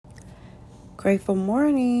Grateful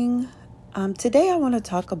morning. Today I want to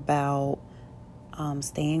talk about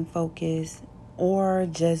staying focused or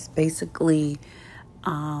just basically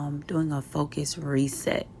doing a focus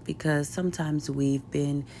reset, because sometimes we've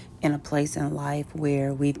been in a place in life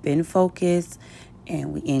where we've been focused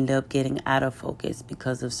and we end up getting out of focus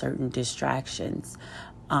because of certain distractions,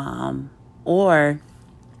 or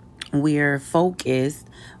we're focused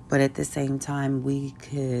but at the same time we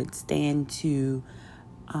could stand to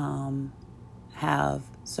have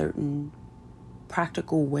certain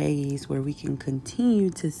practical ways where we can continue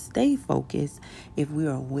to stay focused if we're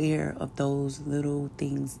aware of those little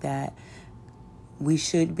things that we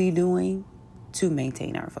should be doing to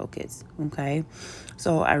maintain our focus. Okay,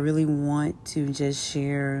 so I really want to just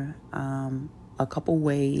share a couple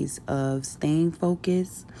ways of staying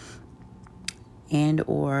focused and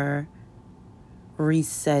or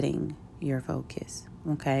resetting your focus.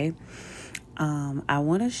 Okay, I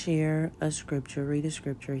want to share read a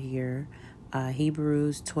scripture here.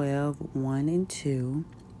 Hebrews 12:1 and 2.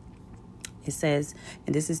 It says,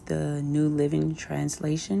 and this is the New Living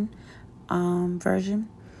Translation version.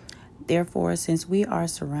 Therefore, since we are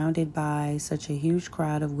surrounded by such a huge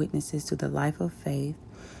crowd of witnesses to the life of faith,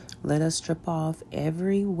 let us strip off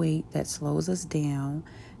every weight that slows us down,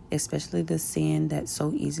 especially the sin that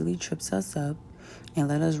so easily trips us up, and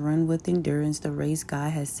let us run with endurance the race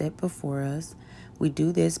God has set before us. We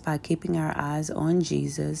do this by keeping our eyes on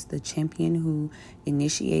Jesus, the champion who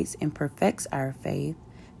initiates and perfects our faith.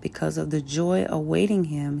 Because of the joy awaiting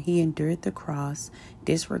him, he endured the cross,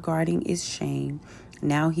 disregarding its shame.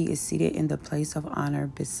 Now he is seated in the place of honor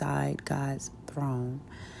beside God's throne.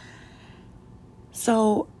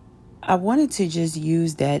 So I wanted to just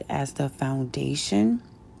use that as the foundation,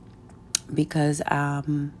 because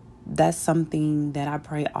that's something that I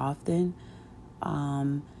pray often.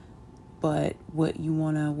 But what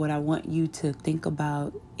I want you to think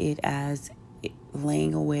about it as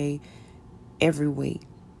laying away every weight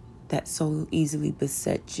that so easily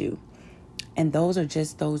besets you. And those are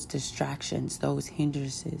just those distractions, those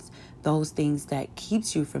hindrances, those things that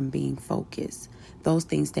keeps you from being focused, those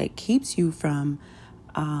things that keeps you from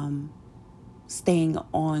staying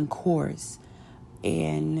on course.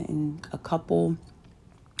 And in a couple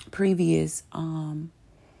previous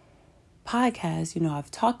podcasts,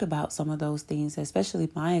 I've talked about some of those things, especially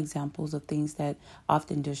my examples of things that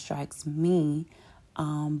often distracts me.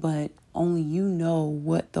 But only you know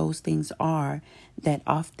what those things are that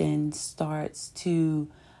often starts to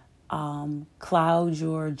cloud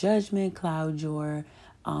your judgment, cloud your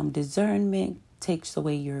discernment, takes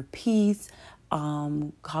away your peace,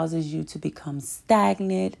 causes you to become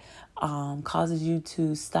stagnant, causes you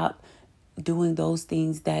to stop doing those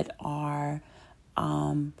things that are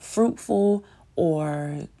fruitful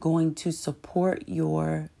or going to support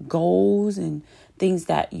your goals and things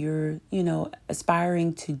that you're,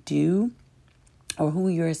 aspiring to do, or who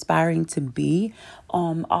you're aspiring to be.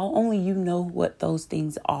 Only you know what those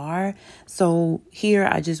things are. So here,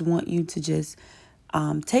 I just want you to just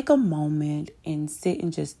take a moment and sit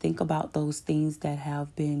and just think about those things that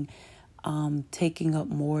have been taking up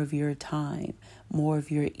more of your time, more of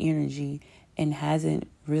your energy, and hasn't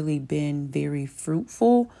really been very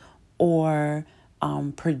fruitful or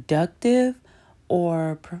productive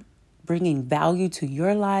or bringing value to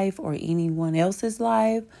your life or anyone else's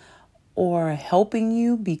life, or helping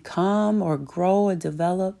you become or grow or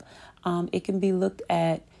develop. It can be looked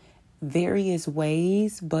at various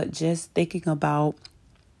ways, but just thinking about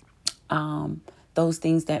those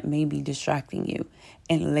things that may be distracting you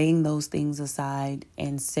and laying those things aside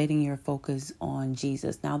and setting your focus on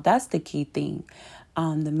Jesus. Now, that's the key thing.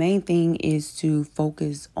 The main thing is to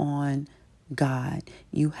focus on God.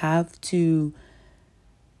 You have to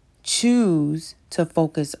choose to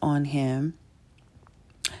focus on him.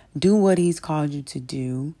 Do what he's called you to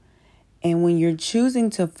do. And when you're choosing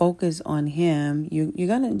to focus on him, you're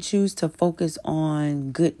going to choose to focus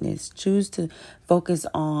on goodness, choose to focus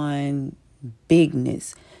on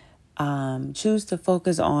bigness, choose to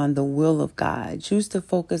focus on the will of God, choose to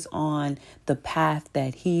focus on the path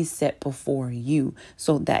that he set before you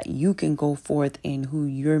so that you can go forth in who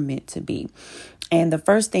you're meant to be. And the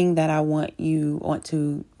first thing that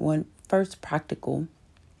first practical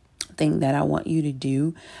thing that I want you to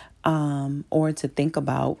do, or to think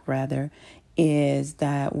about rather, is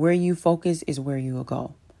that where you focus is where you will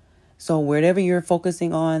go. So wherever you're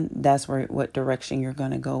focusing on, that's what direction you're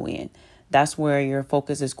going to go in. That's where your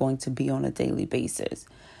focus is going to be on a daily basis.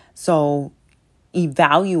 So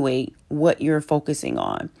evaluate what you're focusing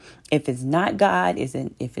on. If it's not God, if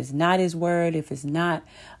it's not his word, if it's not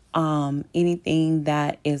anything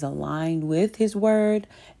that is aligned with his word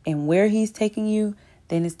and where he's taking you,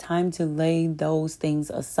 then it's time to lay those things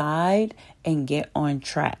aside and get on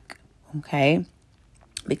track. Okay?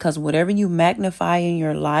 Because whatever you magnify in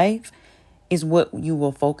your life is what you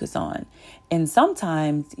will focus on. And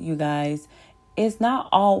sometimes, you guys, it's not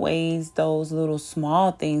always those little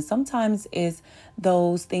small things. Sometimes it's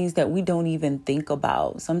those things that we don't even think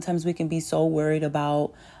about. Sometimes we can be so worried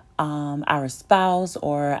about our spouse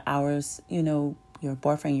or your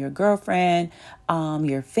boyfriend, your girlfriend,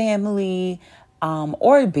 your family,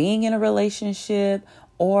 or being in a relationship,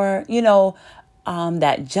 or,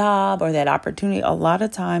 that job or that opportunity. A lot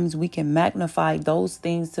of times we can magnify those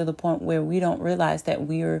things to the point where we don't realize that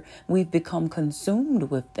we've become consumed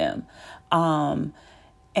with them.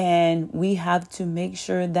 And we have to make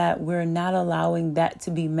sure that we're not allowing that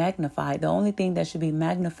to be magnified. The only thing that should be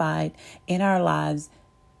magnified in our lives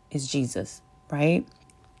is Jesus, right?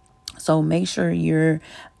 So make sure you're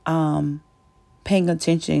paying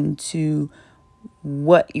attention to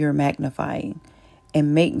what you're magnifying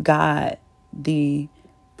and make God the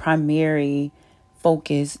primary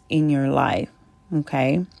focus in your life.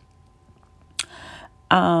 Okay.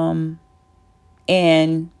 And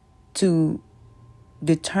to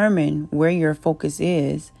determine where your focus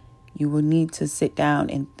is, you will need to sit down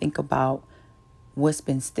and think about what's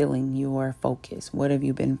been stealing your focus. What have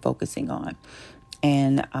you been focusing on?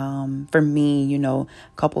 And for me, a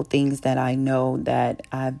couple things that I know that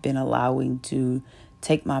I've been allowing to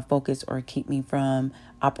take my focus or keep me from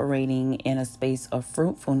operating in a space of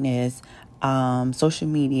fruitfulness, social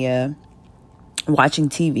media, watching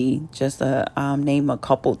TV, just to name a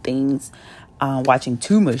couple things. Watching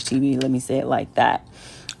too much TV, let me say it like that.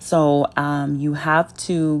 So you have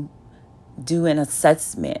to do an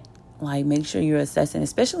assessment, like make sure you're assessing,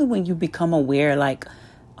 especially when you become aware, like,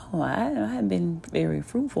 oh, I haven't been very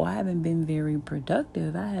fruitful. I haven't been very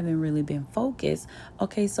productive. I haven't really been focused.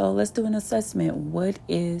 Okay, so let's do an assessment. What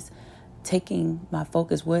is taking my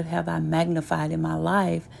focus? What have I magnified in my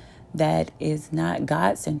life that is not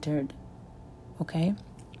God-centered? Okay.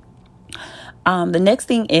 The next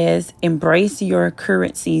thing is embrace your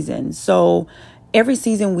current season. So every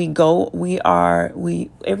season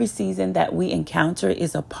every season that we encounter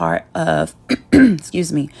is a part of,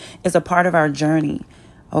 is a part of our journey.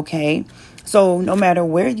 Okay. So no matter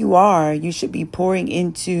where you are, you should be pouring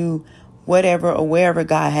into whatever or wherever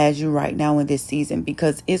God has you right now in this season,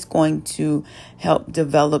 because it's going to help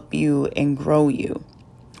develop you and grow you.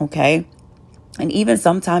 Okay. And even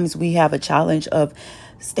sometimes we have a challenge of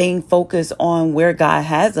staying focused on where God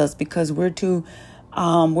has us, because we're too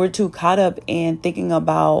caught up in thinking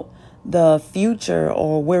about the future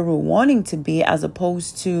or where we're wanting to be, as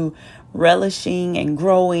opposed to relishing and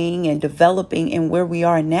growing and developing in where we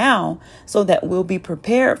are now, so that we'll be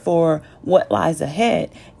prepared for what lies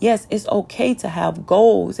ahead. Yes, it's okay to have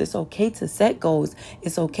goals. It's okay to set goals.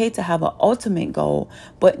 It's okay to have an ultimate goal,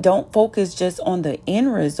 but don't focus just on the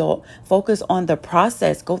end result. Focus on the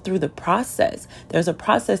process. Go through the process. There's a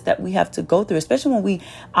process that we have to go through, especially when we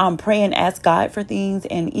pray and ask God for things.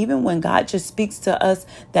 And even when God just speaks to us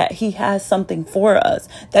that he has something for us,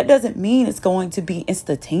 that doesn't mean it's going to be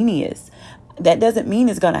instantaneous. That doesn't mean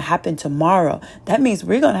it's going to happen tomorrow. That means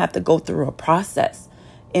we're going to have to go through a process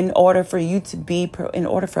in order for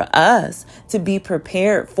us to be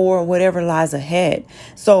prepared for whatever lies ahead.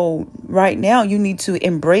 So right now you need to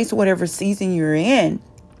embrace whatever season you're in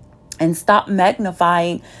and stop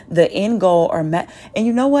magnifying the end goal and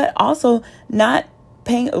you know what? Also not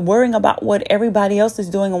worrying about what everybody else is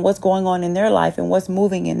doing and what's going on in their life and what's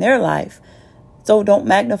moving in their life. So don't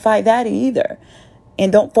magnify that either.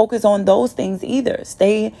 And don't focus on those things either.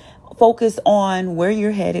 Stay focused on where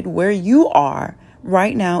you're headed, where you are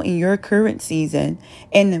right now in your current season,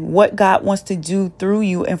 and what God wants to do through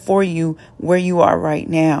you and for you where you are right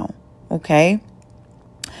now. Okay.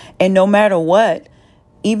 And no matter what,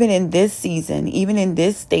 even in this season, even in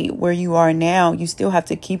this state where you are now, you still have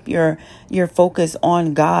to keep your focus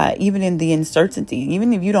on God, even in the uncertainty,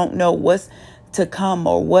 even if you don't know what's to come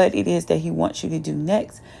or what it is that he wants you to do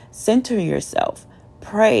next. Center yourself,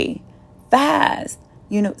 pray, fast,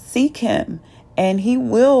 seek him, and he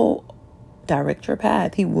will direct your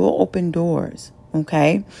path. He will open doors.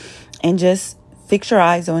 Okay. And just fix your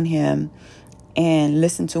eyes on him and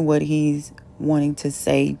listen to what he's wanting to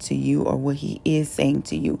say to you or what he is saying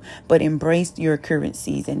to you. But embrace your current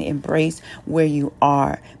season. Embrace where you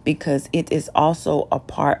are, because it is also a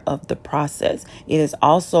part of the process. It is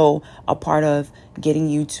also a part of getting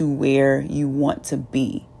you to where you want to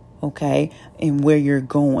be. Okay. And where you're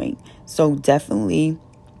going. So definitely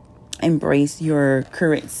embrace your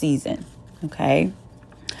current season. Okay.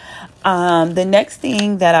 The next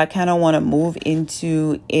thing that I kind of want to move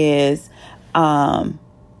into is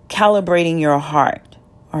calibrating your heart.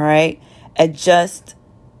 All right.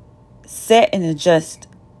 Set and adjust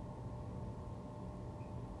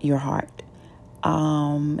your heart.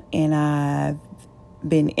 And I've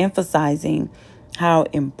been emphasizing how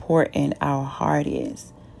important our heart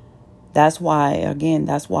is. That's why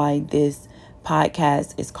this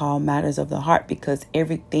podcast is called Matters of the Heart, because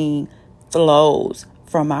everything flows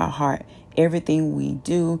from our heart. Everything we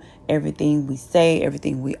do, everything we say,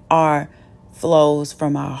 everything we are flows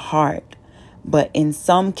from our heart. But in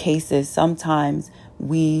some cases, sometimes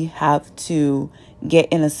we have to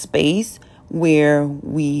get in a space where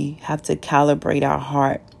we have to calibrate our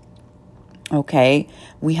heart. Okay,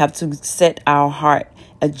 we have to set our heart,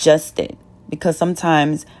 adjust it, because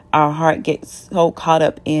sometimes our heart gets so caught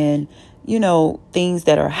up in, things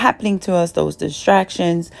that are happening to us, those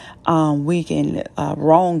distractions. We can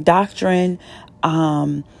wrong doctrine.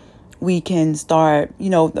 We can start,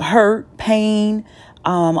 hurt, pain.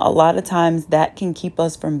 A lot of times that can keep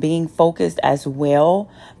us from being focused as well,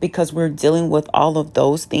 because we're dealing with all of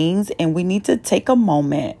those things. And we need to take a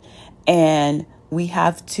moment and we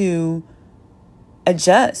have to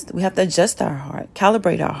adjust. We have to adjust our heart,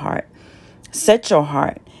 calibrate our heart, set your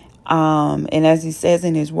heart. And as he says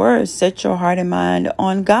in his words, set your heart and mind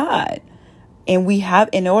on God. And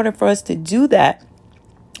in order for us to do that,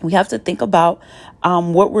 we have to think about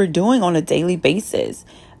what we're doing on a daily basis.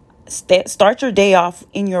 Start your day off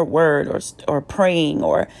in your word, or praying,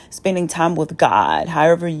 or spending time with God.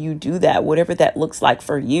 However you do that, whatever that looks like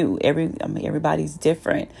for you. Everybody's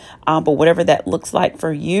different. But whatever that looks like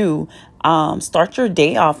for you, start your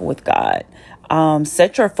day off with God.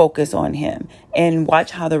 Set your focus on him and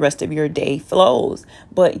watch how the rest of your day flows.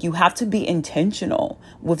 But you have to be intentional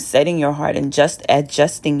with setting your heart and just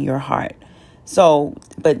adjusting your heart. So,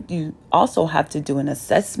 but you also have to do an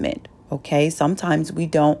assessment. Okay, sometimes we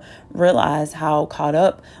don't realize how caught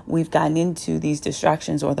up we've gotten into these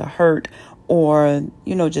distractions, or the hurt, or,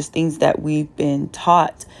 just things that we've been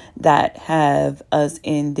taught that have us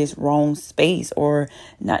in this wrong space, or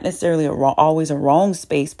not necessarily always a wrong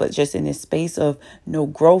space, but just in this space of no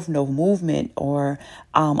growth, no movement, or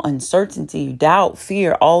uncertainty, doubt,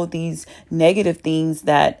 fear, all these negative things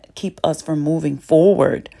that keep us from moving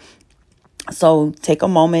forward. So take a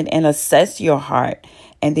moment and assess your heart,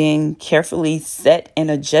 and then carefully set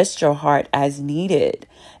and adjust your heart as needed.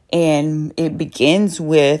 And it begins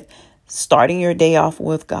with starting your day off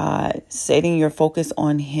with God, setting your focus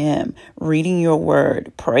on him, reading your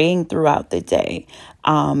word, praying throughout the day,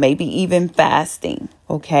 maybe even fasting.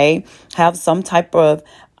 Okay. Have some type of,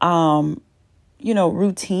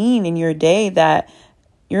 routine in your day that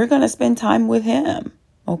you're going to spend time with him.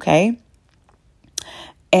 Okay.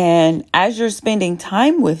 And as you're spending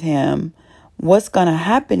time with him, what's going to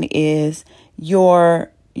happen is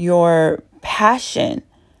your passion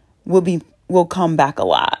will come back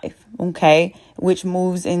alive. Okay. Which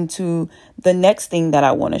moves into the next thing that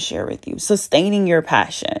I want to share with you. Sustaining your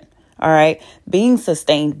passion. All right. Being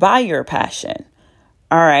sustained by your passion.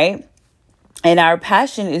 All right. And our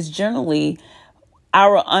passion is generally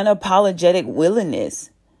our unapologetic willingness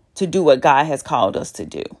to do what God has called us to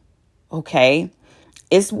do. Okay.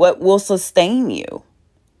 It's what will sustain you.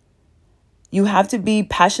 You have to be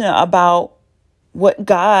passionate about what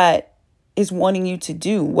God is wanting you to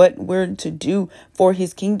do, what we're to do for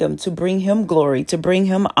his kingdom, to bring him glory, to bring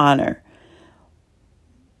him honor.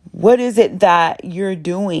 What is it that you're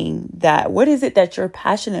doing what is it that you're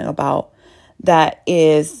passionate about that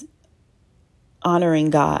is honoring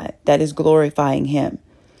God, that is glorifying him?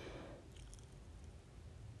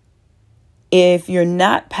 If you're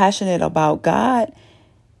not passionate about God,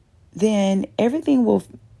 then everything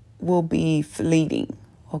will be fleeting,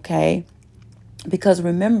 okay? Because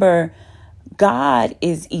remember, God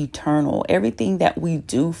is eternal. Everything that we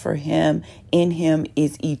do for him, in him,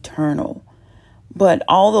 is eternal. But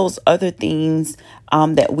all those other things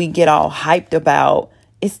that we get all hyped about,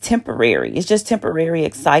 it's temporary. It's just temporary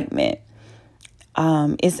excitement.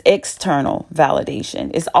 It's external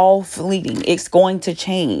validation. It's all fleeting. It's going to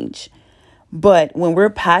change. But when we're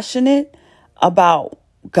passionate about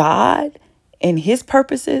God and his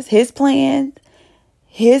purposes, his plan,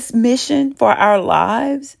 his mission for our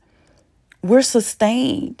lives, we're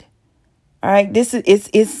sustained. All right.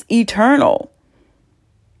 It's eternal.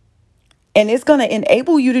 And it's going to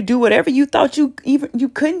enable you to do whatever you thought you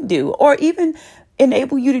couldn't do, or even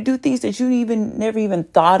enable you to do things that you never even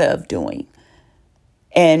thought of doing.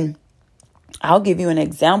 And I'll give you an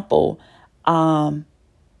example.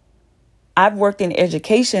 I I've worked in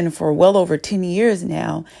education for well over 10 years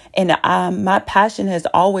now. And my passion has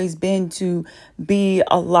always been to be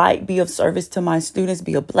a light, be of service to my students,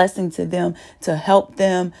 be a blessing to them, to help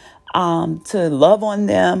them, to love on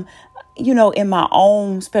them, in my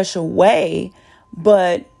own special way.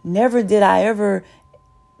 But never did I ever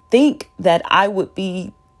think that I would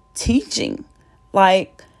be teaching.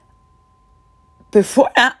 Before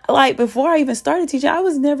I even started teaching, I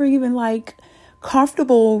was never even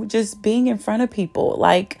comfortable just being in front of people.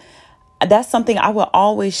 That's something I would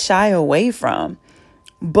always shy away from.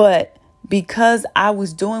 But because I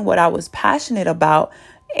was doing what I was passionate about,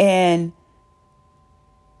 and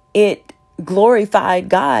it glorified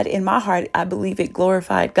God in my heart, I believe it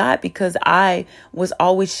glorified God because I was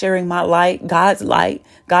always sharing my light, God's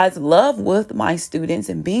love with my students,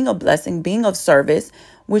 and being a blessing, being of service,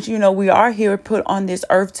 which, we are here put on this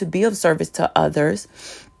earth to be of service to others.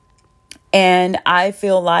 And I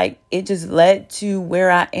feel like it just led to where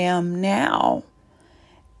I am now.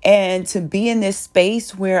 And to be in this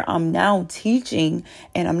space where I'm now teaching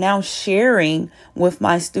and I'm now sharing with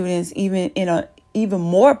my students, even in a even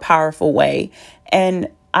more powerful way. And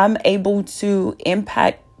I'm able to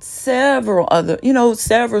impact several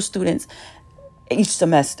students each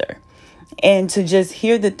semester. And to just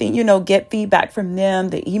hear the thing, get feedback from them,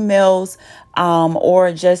 the emails,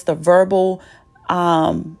 or just the verbal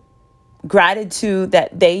gratitude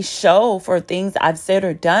that they show for things I've said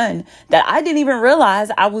or done that I didn't even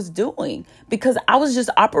realize I was doing, because I was just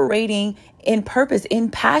operating in purpose,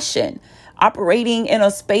 in passion, operating in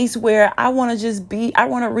a space where I want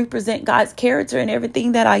to represent God's character in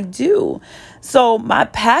everything that I do. So my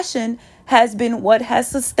passion has been what has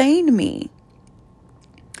sustained me.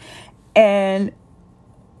 And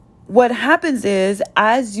what happens is,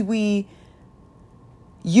 as we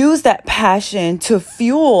use that passion to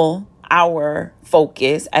fuel our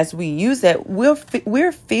focus, as we use it,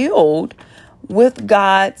 we're filled with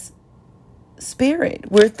God's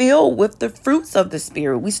Spirit. We're filled with the fruits of the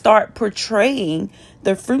Spirit. We start portraying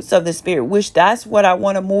the fruits of the Spirit, which that's what I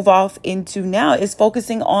want to move off into now, is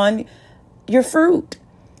focusing on your fruit.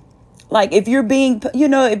 If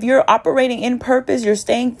you're operating in purpose, you're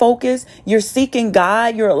staying focused, you're seeking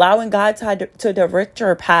God, you're allowing God to direct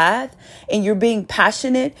your path, and you're being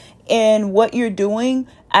passionate in what you're doing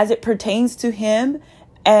as it pertains to Him,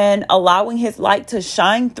 and allowing His light to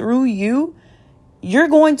shine through you, you're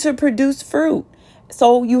going to produce fruit.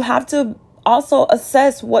 So you have to also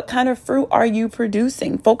assess, what kind of fruit are you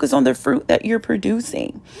producing? Focus on the fruit that you're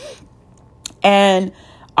producing. And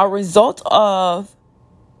a result of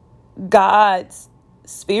God's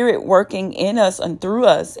Spirit working in us and through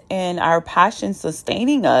us, and our passion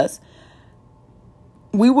sustaining us,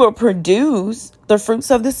 we will produce the fruits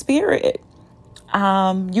of the Spirit.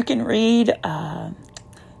 You can read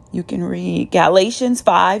Galatians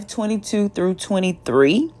 5:22 through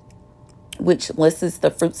 23, which lists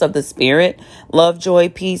the fruits of the Spirit: love, joy,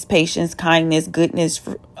 peace, patience, kindness, goodness,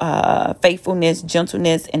 faithfulness,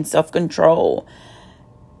 gentleness, and self-control.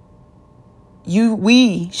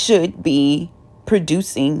 We should be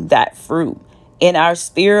producing that fruit. In our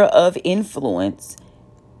sphere of influence,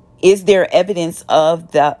 is there evidence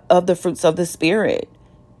of the fruits of the Spirit?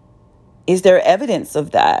 Is there evidence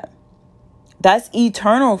of that? That's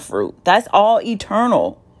eternal fruit. That's all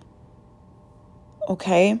eternal.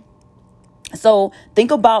 Okay? So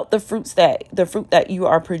think about the fruit that you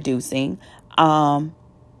are producing.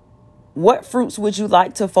 What fruits would you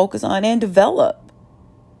like to focus on and develop?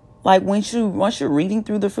 Once you're reading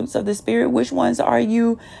through the fruits of the Spirit, which ones are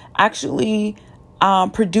you actually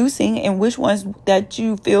producing, and which ones that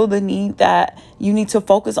you feel the need that you need to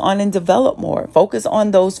focus on and develop more? Focus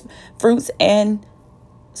on those fruits and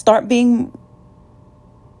start being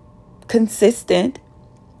consistent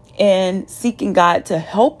in seeking God to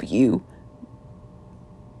help you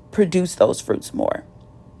produce those fruits more.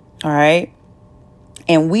 All right.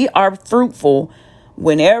 And we are fruitful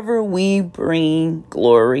whenever we bring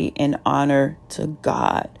glory and honor to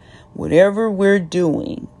God. Whatever we're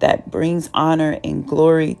doing that brings honor and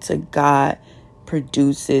glory to God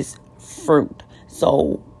produces fruit.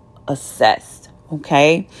 So assess.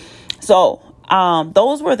 Okay. So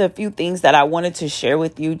those were the few things that I wanted to share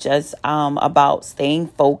with you, just about staying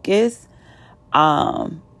focused.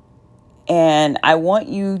 And I want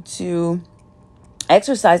you to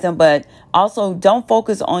exercise them, but also don't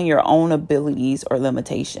focus on your own abilities or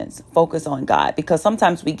limitations. Focus on God, because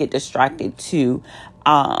sometimes we get distracted too,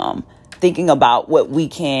 thinking about what we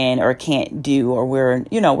can or can't do, or we're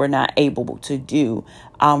not able to do,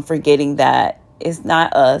 forgetting that it's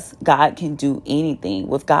not us. God can do anything.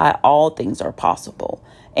 With God, all things are possible.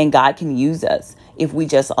 And God can use us if we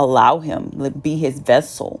just allow him to be his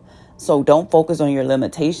vessel. So don't focus on your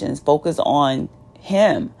limitations. Focus on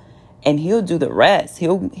him, and he'll do the rest.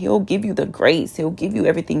 He'll give you the grace. He'll give you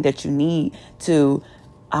everything that you need to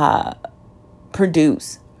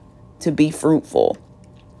produce, to be fruitful.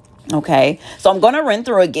 Okay, so I'm going to run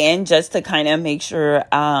through again just to kind of make sure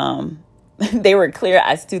they were clear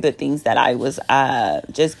as to the things that I was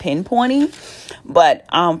just pinpointing. But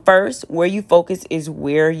first, where you focus is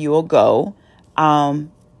where you'll go.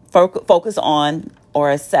 Focus on or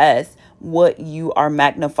assess what you are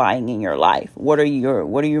magnifying in your life. What are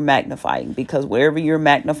you magnifying? Because wherever you're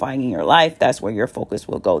magnifying in your life, that's where your focus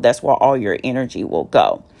will go. That's where all your energy will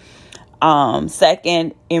go.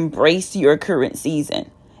 Second, embrace your current season.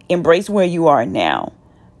 Embrace where you are now.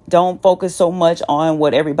 Don't focus so much on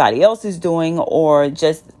what everybody else is doing or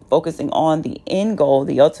just focusing on the end goal,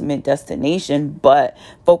 the ultimate destination, but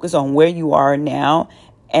focus on where you are now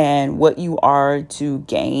and what you are to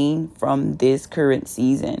gain from this current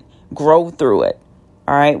season. Grow through it.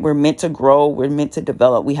 All right. We're meant to grow. We're meant to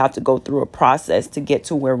develop. We have to go through a process to get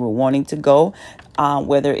to where we're wanting to go,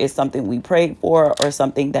 whether it's something we prayed for or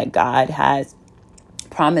something that God has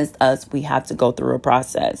promised us. We have to go through a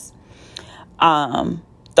process.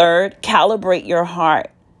 Third, calibrate your heart.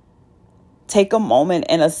 Take a moment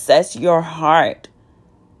and assess your heart.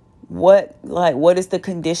 What is the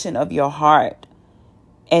condition of your heart?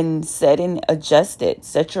 And set and adjust it.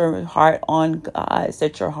 Set your heart on God.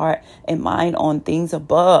 Set your heart and mind on things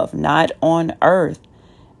above, not on earth.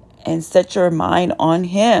 And set your mind on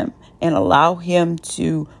him and allow him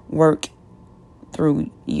to work through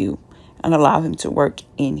you and allow him to work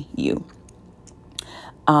in you.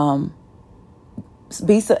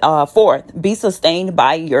 Fourth, be sustained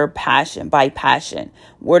by your passion, by passion.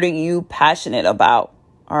 What are you passionate about?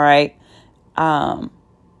 All right.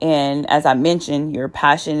 And as I mentioned, your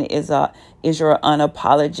passion is your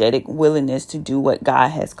unapologetic willingness to do what God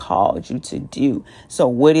has called you to do. So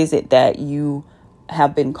what is it that you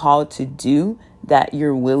have been called to do that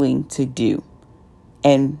you're willing to do?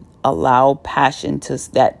 And allow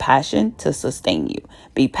that passion to sustain you.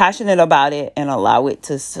 Be passionate about it and allow it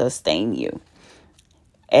to sustain you.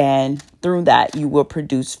 And through that, you will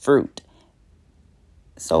produce fruit.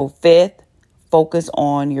 So fifth, focus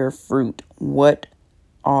on your fruit. What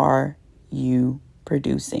are you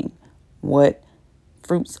producing? What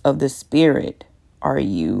fruits of the Spirit are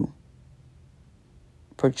you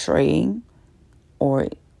portraying, or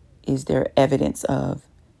is there evidence of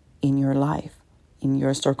in your life, in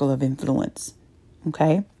your circle of influence?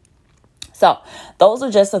 Okay. So those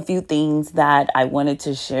are just a few things that I wanted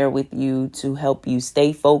to share with you to help you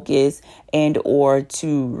stay focused and or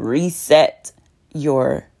to reset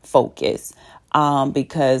your focus.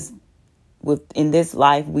 Because in this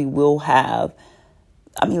life,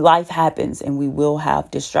 life happens and we will have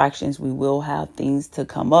distractions. We will have things to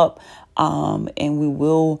come up and we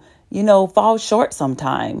will, fall short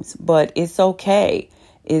sometimes, but it's okay.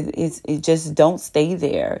 It just don't stay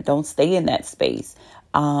there. Don't stay in that space.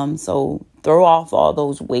 So throw off all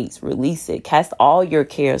those weights, release it, cast all your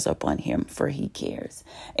cares upon him, for he cares,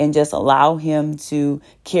 and just allow him to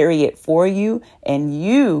carry it for you. And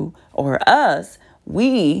you or us,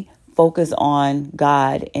 we focus on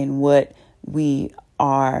God and what we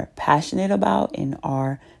are passionate about and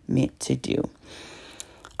are meant to do.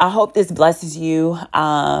 I hope this blesses you.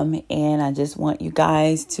 And I just want you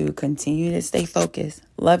guys to continue to stay focused.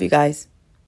 Love you guys.